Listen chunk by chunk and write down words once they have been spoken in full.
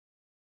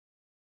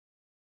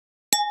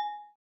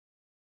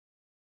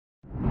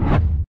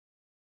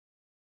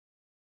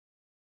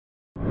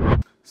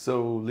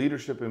So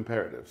leadership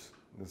imperatives.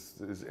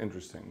 This is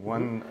interesting.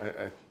 One,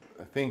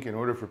 I think in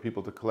order for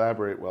people to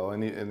collaborate well,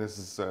 and this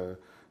is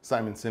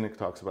Simon Sinek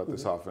talks about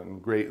this often,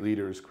 great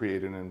leaders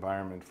create an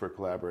environment for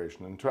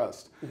collaboration and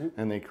trust.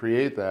 And they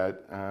create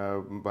that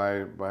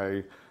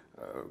by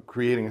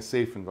creating a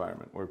safe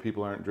environment where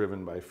people aren't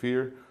driven by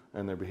fear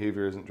and their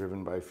behavior isn't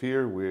driven by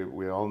fear.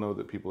 We all know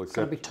that people accept.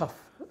 It's going to be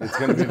tough. It's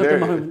going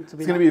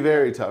to be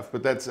very tough,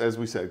 but that's, as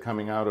we said,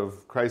 coming out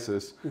of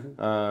crisis.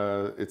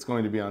 It's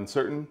going to be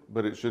uncertain,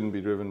 but it shouldn't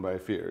be driven by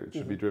fear. It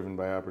should be driven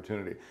by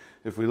opportunity.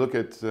 If we look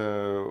at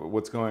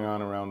what's going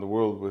on around the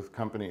world with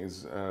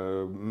companies,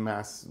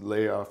 mass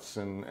layoffs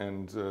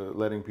and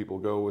letting people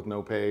go with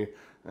no pay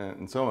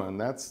and so on,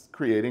 that's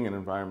creating an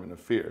environment of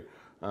fear.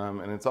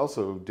 And it's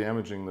also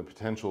damaging the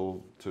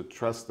potential to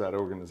trust that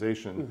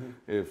organization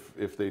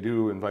if they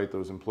do invite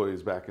those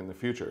employees back in the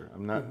future.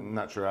 I'm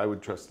not sure I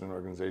would trust an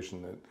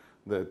organization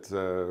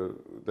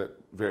that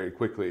very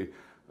quickly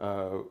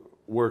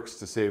works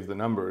to save the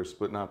numbers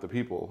but not the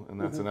people. And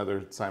that's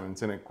another Simon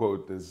Sinek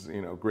quote is,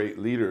 great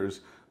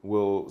leaders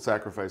will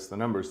sacrifice the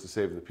numbers to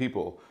save the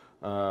people.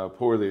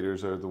 Poor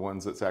leaders are the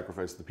ones that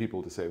sacrifice the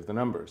people to save the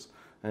numbers.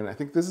 And I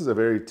think this is a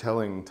very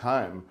telling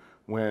time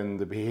when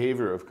the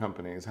behavior of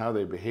companies, how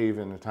they behave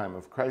in a time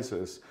of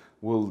crisis,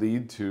 will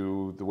lead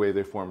to the way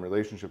they form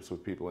relationships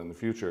with people in the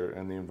future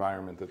and the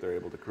environment that they're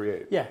able to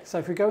create. Yeah, so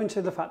if we go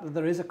into the fact that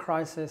there is a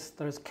crisis,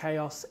 there is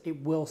chaos,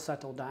 it will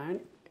settle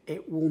down.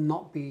 It will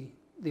not be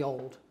the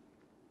old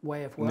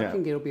way of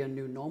working, it'll be a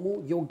new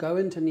normal. You're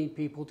going to need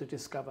people to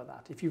discover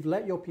that. If you've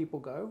let your people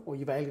go or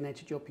you've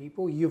alienated your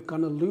people, you're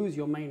going to lose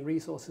your main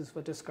resources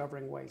for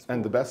discovering ways forward.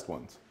 And the best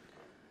ones.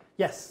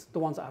 Yes, the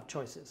ones that have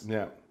choices.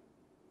 Yeah.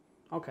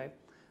 Okay.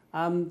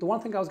 The one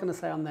thing I was going to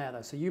say on there,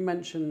 though, so you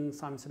mentioned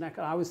Simon Sinek,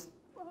 and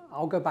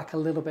I'll go back a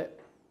little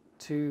bit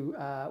to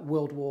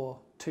World War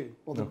II,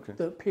 or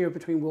the period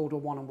between World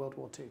War I and World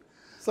War II.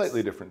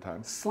 Slightly different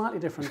time. Slightly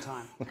different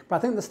time. But I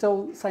think there's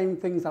still same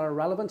things that are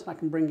relevant, and I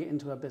can bring it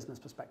into a business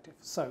perspective.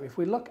 So if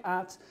we look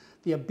at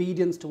the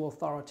obedience to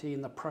authority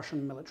in the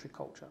Prussian military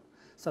culture,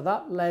 so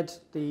that led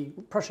the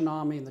Prussian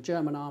army and the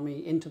German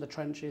army into the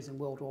trenches in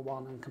World War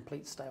I and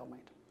complete stalemate.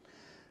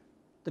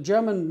 The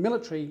German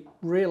military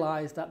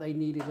realized that they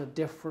needed a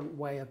different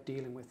way of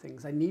dealing with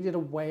things. They needed a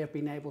way of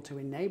being able to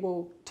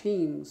enable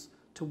teams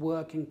to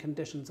work in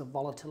conditions of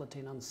volatility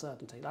and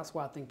uncertainty. That's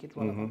why I think it's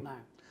relevant now.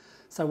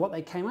 So what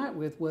they came out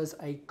with was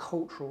a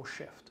cultural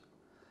shift,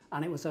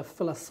 and it was a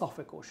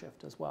philosophical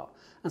shift as well.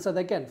 And so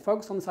they, again,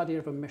 focus on this idea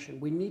of a mission.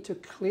 We need to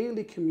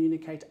clearly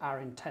communicate our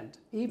intent,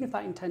 even if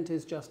that intent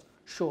is just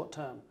short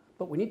term,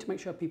 but we need to make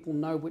sure people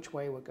know which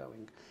way we're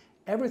going.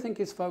 Everything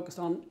is focused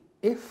on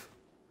if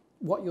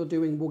what you're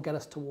doing will get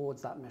us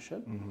towards that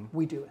mission,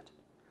 we do it.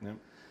 Yep.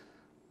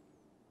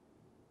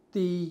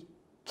 The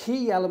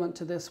key element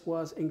to this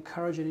was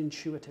encourage an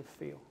intuitive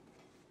feel.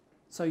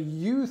 So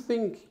you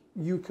think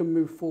you can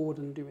move forward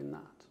in doing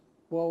that.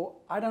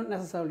 Well, I don't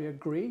necessarily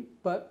agree,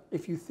 but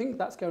if you think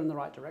that's going in the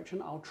right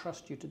direction, I'll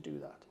trust you to do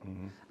that.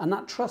 And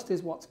that trust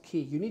is what's key.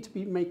 You need to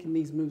be making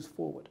these moves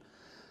forward.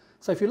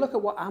 So if you look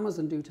at what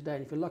Amazon do today,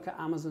 and if you look at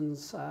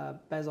Amazon's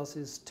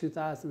Bezos's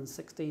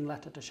 2016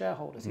 letter to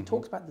shareholders, he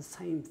talks about the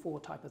same four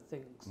type of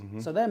things.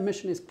 So their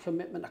mission is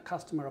commitment, a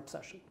customer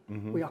obsession.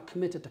 We are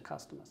committed to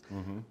customers.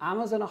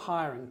 Amazon are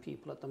hiring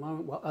people at the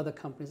moment while other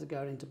companies are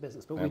going into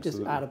business, but we're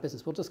just out of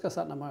business. We'll discuss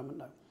that in a moment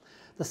though.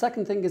 The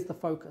second thing is the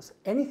focus.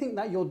 Anything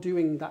that you're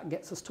doing that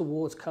gets us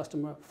towards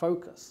customer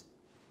focus,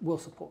 we'll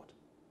support.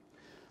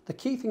 The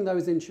key thing though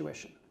is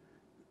intuition.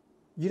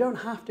 You don't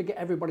have to get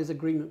everybody's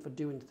agreement for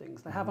doing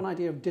things. They have an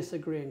idea of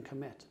disagree and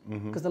commit.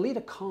 Because the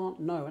leader can't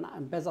know,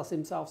 and Bezos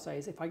himself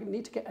says, if I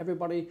need to get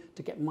everybody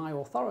to get my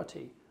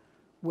authority,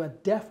 we're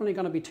definitely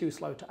going to be too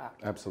slow to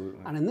act.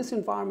 Absolutely. And in this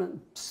environment,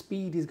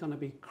 speed is going to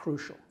be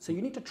crucial. So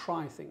you need to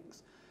try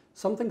things.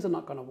 Some things are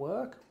not going to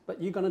work,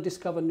 but you're going to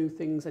discover new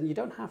things, and you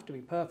don't have to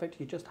be perfect,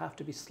 you just have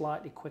to be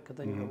slightly quicker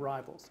than your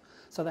rivals.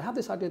 So they have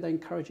this idea, they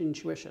encourage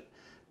intuition.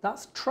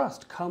 That's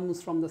trust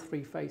comes from the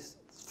three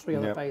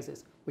other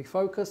phases. We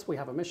focus, we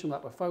have a mission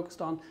that we're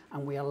focused on,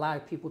 and we allow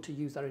people to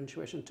use their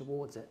intuition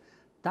towards it.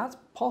 That's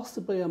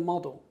possibly a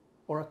model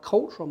or a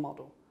cultural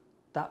model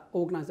that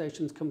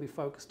organizations can be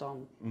focused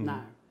on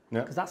now.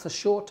 Because that's a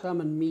short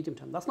term and medium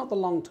term. That's not the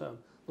long term.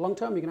 The long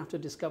term, you're going to have to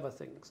discover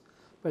things.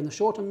 But in the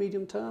short and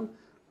medium term,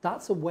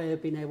 that's a way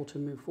of being able to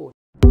move forward.